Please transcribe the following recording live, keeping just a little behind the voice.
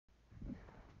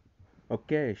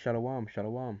Okay, Shalom,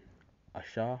 Shalom.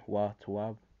 Asha wa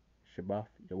Tuab, Shabbat,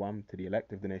 Yawam to the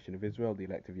elect of the nation of Israel, the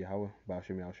elect of Yahweh,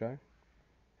 Ba'ashem Yahushai,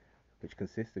 which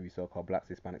consists of you so called blacks,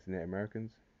 Hispanics, and Native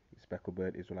Americans, you speckled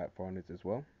bird Israelite foreigners as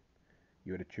well.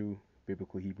 You are the true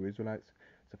biblical Hebrew Israelites.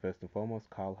 So, first and foremost,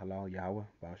 Kal Halal Yahweh,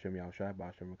 Ba'ashem Yahushai,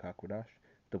 Ba'ashem Rakakwadash.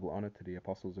 Double honor to the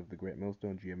apostles of the Great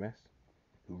Millstone, GMS,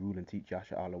 who rule and teach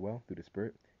Yasha Allah well through the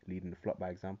Spirit, leading the flock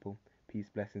by example. Peace,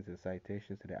 blessings, and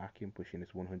salutations to the Akim pushing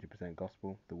this 100%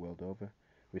 gospel the world over,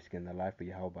 risking their life for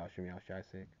Yahweh Ba'ashem Yahushai's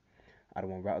sake.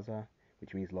 Adawan Ratazar,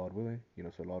 which means Lord willing,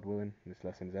 so Lord willing, this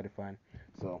lesson is edifying.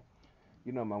 So,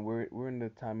 man, we're in the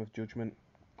time of judgment,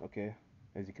 okay?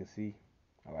 As you can see,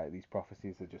 all right, these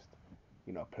prophecies are just,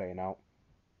 playing out,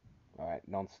 all right,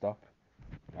 non-stop,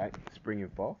 right, springing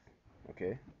forth,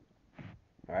 okay?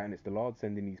 All right, and it's the Lord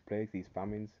sending these plagues, these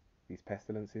famines, these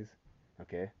pestilences,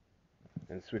 okay?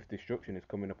 And swift destruction is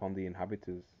coming upon the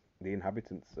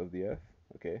inhabitants of the earth,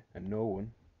 okay? And no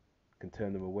one can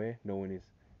turn them away. No one is,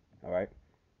 all right,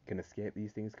 can escape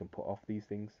these things, can put off these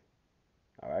things,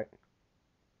 all right?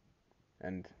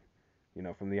 And,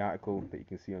 from the article that you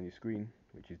can see on your screen,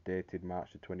 which is dated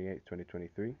March the 28th,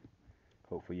 2023,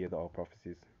 hopefully that all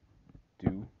prophecies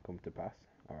do come to pass,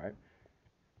 all right?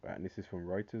 Right, and this is from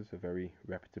Reuters, a very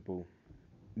reputable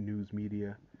news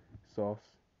media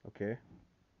source, okay?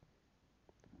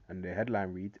 And the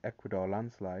headline reads, Ecuador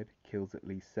landslide kills at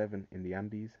least 7 in the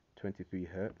Andes, 23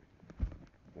 hurt.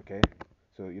 Okay,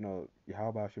 so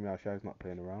Yahweh Hashem Yahushua is not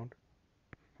playing around.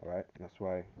 Alright, that's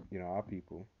why, our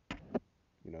people,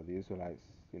 the Israelites,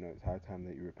 it's high time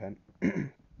that you repent.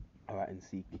 Alright, and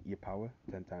seek your power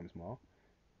 10 times more.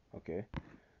 Okay,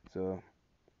 so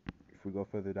if we go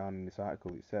further down in this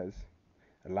article, it says,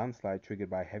 a landslide triggered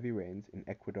by heavy rains in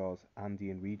Ecuador's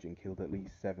Andean region killed at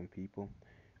least 7 people,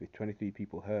 with 23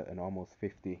 people hurt and almost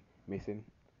 50 missing.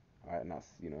 Alright, and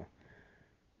that's,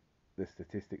 the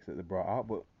statistics that they brought out,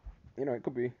 but, it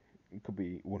could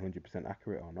be 100%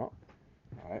 accurate or not.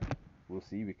 Alright, we'll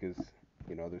see, because,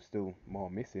 there's still more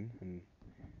missing, and,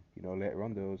 later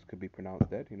on those could be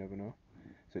pronounced dead, you never know.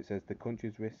 So it says the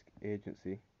country's risk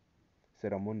agency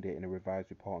said on Monday in a revised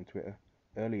report on Twitter.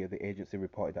 Earlier, the agency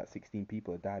reported that 16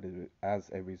 people had died as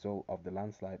a result of the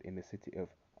landslide in the city of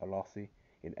Alosi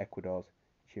in Ecuador's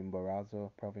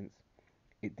Chimborazo province.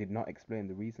 It did not explain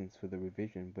the reasons for the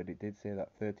revision, but it did say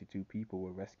that 32 people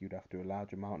were rescued after a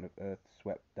large amount of earth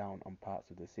swept down on parts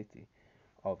of the city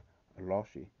of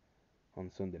Alosi on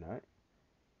Sunday night.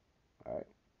 Alright,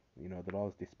 the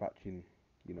Lord's dispatching,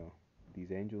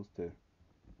 these angels to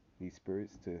these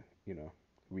spirits to,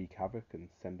 wreak havoc and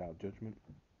send out judgment.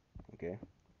 Okay,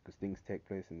 because things take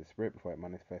place in the spirit before it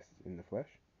manifests in the flesh.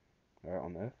 Alright,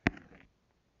 on earth.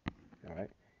 Alright,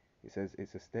 it says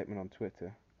it's a statement on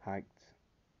Twitter hiked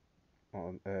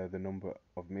on the number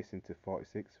of missing to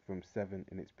 46 from 7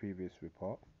 in its previous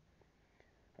report.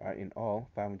 In all,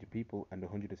 500 people and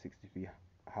 163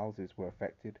 houses were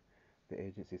affected, the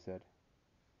agency said.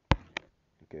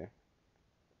 Okay,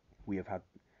 we have had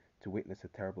to witness a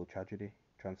terrible tragedy.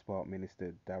 Transport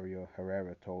Minister Dario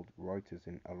Herrera told Reuters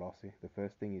in Alosi. The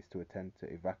first thing is to attempt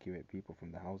to evacuate people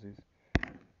from the houses.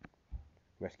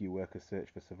 Rescue workers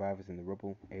searched for survivors in the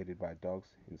rubble, aided by dogs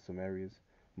in some areas.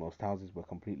 Most houses were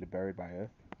completely buried by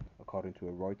earth, according to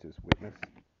a Reuters witness.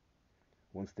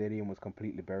 One stadium was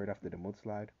completely buried after the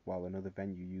mudslide, while another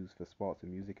venue used for sports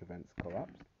and music events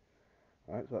collapsed.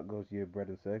 Alright, so that goes to your bread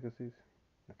and circuses.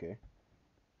 Okay.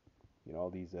 All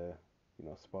these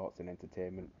sports and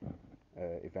entertainment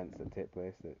events that take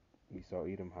place that Esau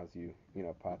Edom has you,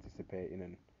 participating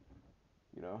and,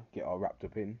 get all wrapped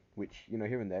up in, which,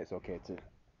 here and there it's okay to,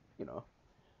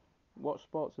 watch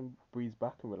sports and breeze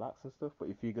back and relax and stuff, but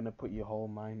if you're going to put your whole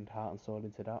mind, heart and soul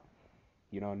into that,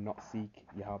 not seek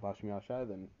Yahweh Hashem Yahushua,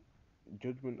 then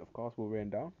judgment, of course, will rain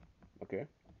down. Okay.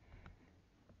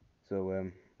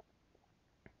 So,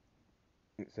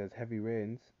 it says heavy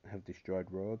rains have destroyed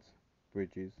roads,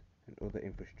 bridges, and other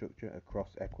infrastructure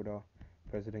across Ecuador.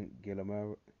 President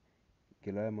Guillermo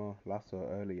Lasso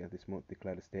earlier this month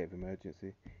declared a state of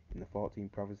emergency in the 14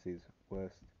 provinces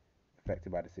worst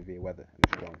affected by the severe weather and a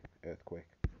strong earthquake.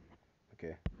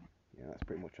 Okay, yeah, that's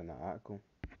pretty much on that article.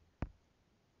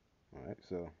 Alright,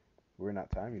 so we're in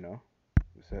that time,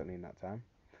 we're certainly in that time.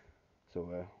 So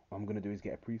what I'm going to do is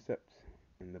get a precept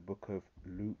in the book of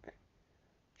Luke,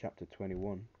 chapter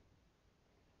 21.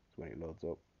 That's when it loads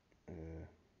up.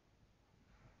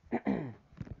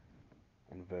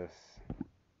 And verse,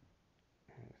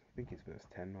 I think it's verse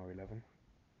 10 or 11.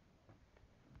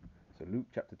 So Luke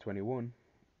chapter 21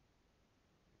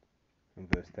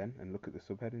 and verse 10, and look at the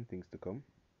subheading, things to come.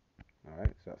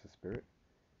 Alright, so that's the spirit.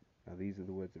 Now these are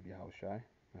the words of Yahushai.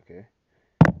 Okay.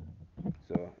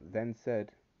 So then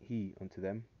said he unto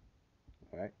them,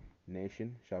 right,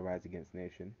 nation shall rise against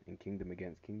nation, and kingdom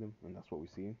against kingdom, and that's what we're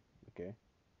seeing. Okay,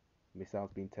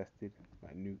 missiles being tested,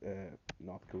 like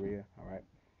North Korea. All right,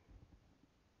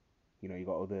 you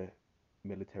got other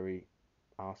military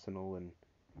arsenal and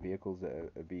vehicles that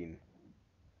are being,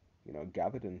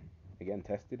 gathered and again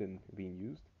tested and being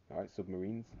used. All right,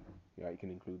 submarines. You can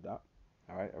include that.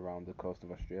 All right, around the coast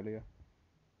of Australia.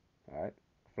 All right,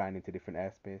 flying into different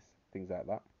airspace, things like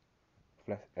that.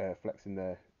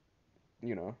 Flexing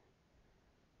you know,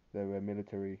 their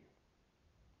military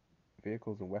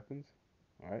vehicles and weapons.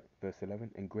 All right, verse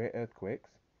 11. And great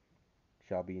earthquakes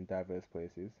shall be in diverse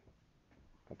places.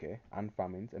 Okay, and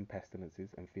famines and pestilences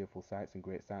and fearful sights and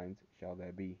great signs shall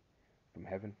there be from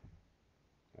heaven.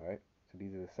 All right, so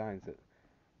these are the signs that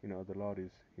the Lord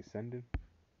is sending.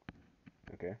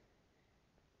 Okay,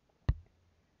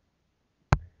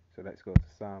 so let's go to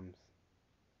Psalms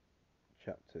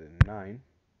chapter 9,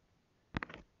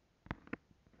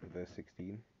 verse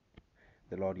 16.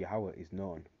 The Lord Yahweh is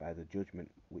known by the judgment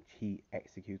which he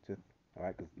executeth. All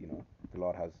right, because the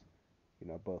Lord has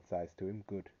both sides to him,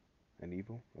 good and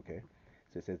evil. Okay,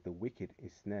 so it says the wicked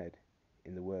is snared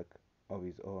in the work of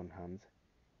his own hands.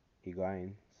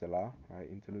 Higain Salah, right,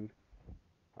 interlude.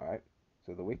 All right,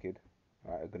 so the wicked,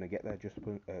 all right, are gonna get their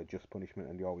just punishment,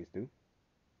 and they always do.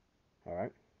 All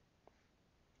right.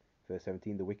 Verse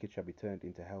 17: The wicked shall be turned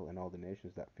into hell, and all the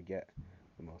nations that forget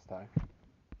the Most High.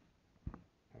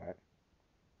 All right.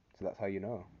 So that's how you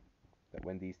know that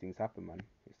when these things happen, man,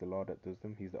 it's the Lord that does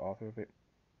them. He's the author of it.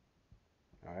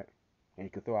 All right. And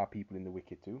you can throw our people in the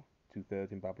wicked too.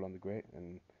 2/3 in Babylon the Great,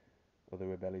 and other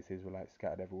rebellious Israelites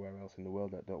scattered everywhere else in the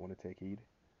world that don't want to take heed.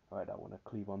 All right, that want to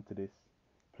cleave onto this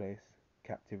place,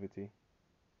 captivity.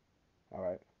 All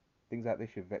right. Things like this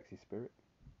should vex his spirit.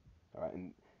 All right,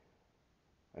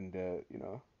 and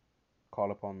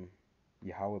call upon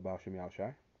Yahweh Ba'ashem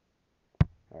Yahushai.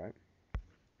 All right.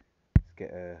 Let's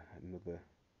get another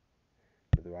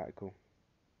article,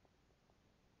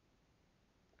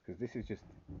 because this is just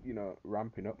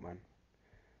ramping up, man.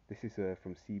 This is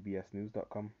from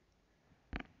CBSNews.com.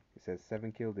 It says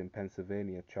 7 killed in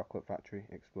Pennsylvania chocolate factory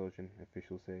explosion.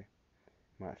 Officials say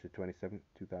March the 27th,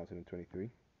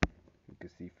 2023. You can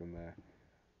see from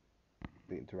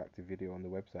the interactive video on the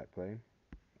website playing.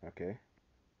 Okay.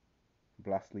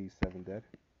 Blast leaves 7 dead.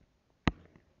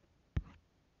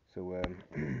 So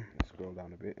let's scroll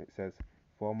down a bit. It says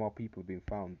 4 more people have been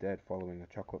found dead following a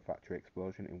chocolate factory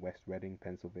explosion in West Reading,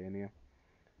 Pennsylvania.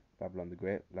 Babylon the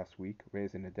Great last week,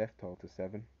 raising the death toll to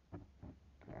 7.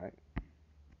 Alright.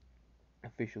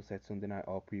 Officials said Sunday night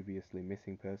all previously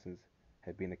missing persons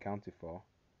had been accounted for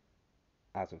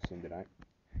as of Sunday night.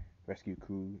 Rescue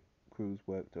crews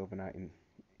worked overnight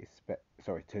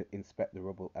to inspect the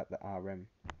rubble at the RM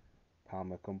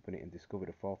Palmer Company and discovered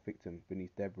a 4th victim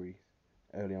beneath debris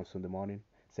early on Sunday morning,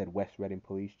 said West Reading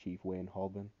Police Chief Wayne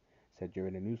Holborn. Said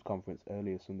during a news conference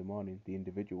earlier Sunday morning, the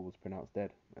individual was pronounced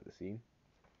dead at the scene.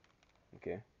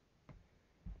 Okay.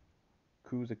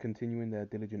 Crews are continuing their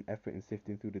diligent effort in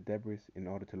sifting through the debris in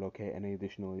order to locate any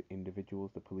additional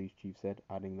individuals, the police chief said,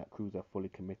 adding that crews are fully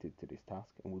committed to this task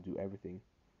and will do everything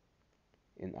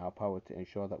in our power to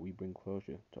ensure that we bring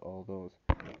closure to all those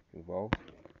involved.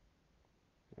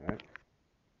 Alright.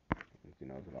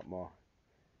 There's a lot more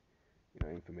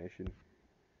information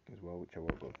as well, which I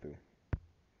won't go through.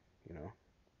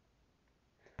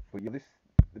 But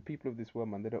the people of this world,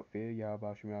 man, they don't fear Yahweh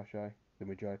Ba'ashem Yahushai. The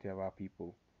majority of our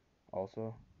people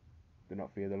also do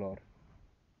not fear the Lord.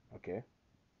 Okay?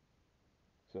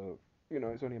 So,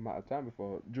 it's only a matter of time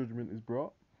before judgment is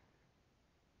brought.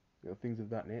 Things of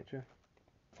that nature.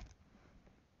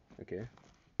 Okay.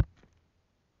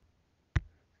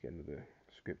 Let's get another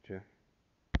scripture.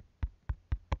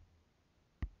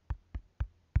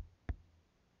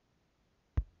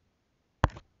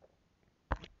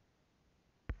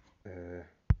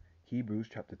 Hebrews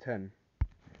chapter 10,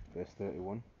 verse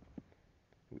 31,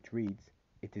 which reads,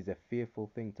 "It is a fearful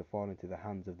thing to fall into the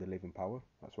hands of the living power."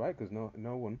 That's right, because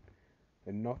no one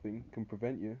and nothing can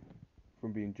prevent you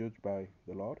from being judged by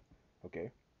the Lord.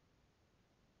 Okay.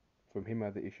 From him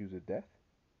are the issues of death.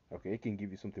 Okay, it can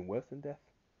give you something worse than death.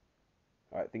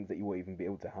 Alright, things that you won't even be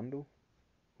able to handle.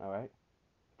 Alright,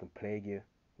 it can plague you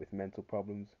with mental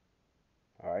problems.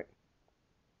 Alright,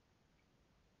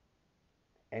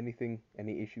 anything,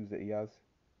 any issues that he has,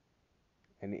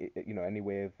 any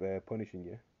way of punishing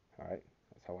you. Alright,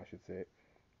 that's how I should say it.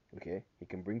 Okay, he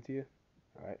can bring to you.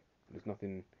 Alright, there's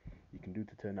nothing you can do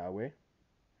to turn that away.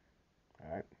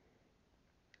 Alright,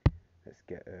 let's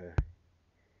get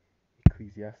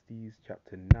Ecclesiastes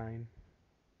chapter 9,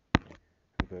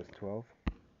 verse 12.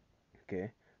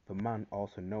 Okay, for man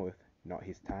also knoweth not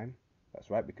his time. That's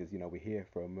right, because we're here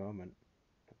for a moment,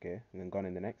 okay, and then gone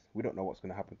in the next. We don't know what's going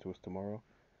to happen to us tomorrow,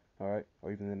 all right,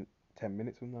 or even in 10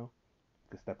 minutes from now. You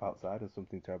could step outside and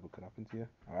something terrible could happen to you,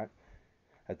 all right.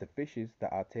 As the fishes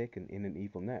that are taken in an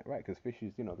evil net, right? Because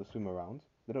fishes, they swim around.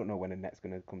 They don't know when a net's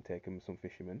going to come take them, some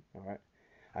fishermen, all right.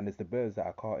 And as the birds that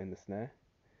are caught in the snare,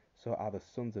 so are the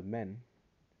sons of men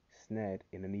snared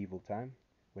in an evil time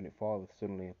when it falleth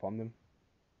suddenly upon them,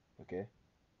 okay.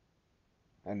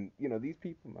 And these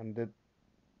people, man,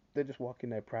 they're just walking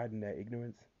their pride and their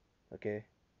ignorance, okay,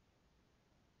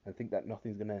 and think that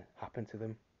nothing's gonna happen to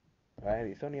them, right?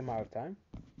 It's only a matter of time,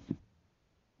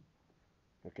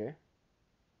 okay.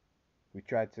 We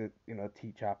try to,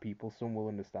 teach our people. Some will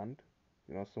understand,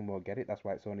 some will get it. That's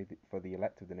why it's only for the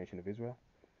elect of the nation of Israel,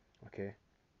 okay.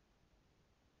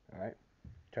 All right.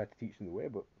 Try to teach them the way,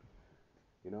 but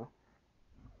you know,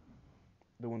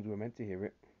 the ones who are meant to hear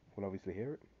it will obviously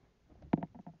hear it.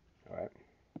 All right.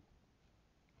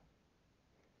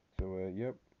 So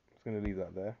yep, just gonna leave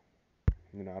that there.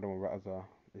 I don't want Ratazar.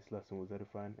 This lesson was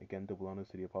edifying. Again, double honors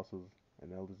to the apostles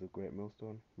and elders of Great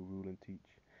Millstone who rule and teach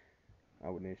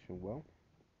our nation well.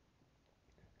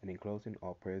 And in closing,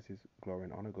 all praises, glory,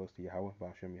 and honor goes to Yahweh,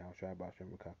 Bashem, Yahushua, Bashem,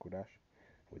 Rakah, Kodash.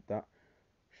 With that,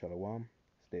 Shalom.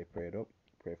 Stay prayed up.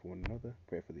 Pray for one another.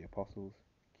 Pray for the apostles.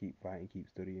 Keep fighting, keep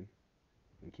studying,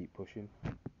 and keep pushing.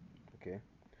 Okay?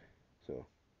 So,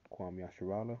 Kwam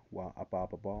Yasharala, Wa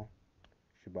Ababa Ball,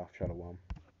 Shabbat Shalom.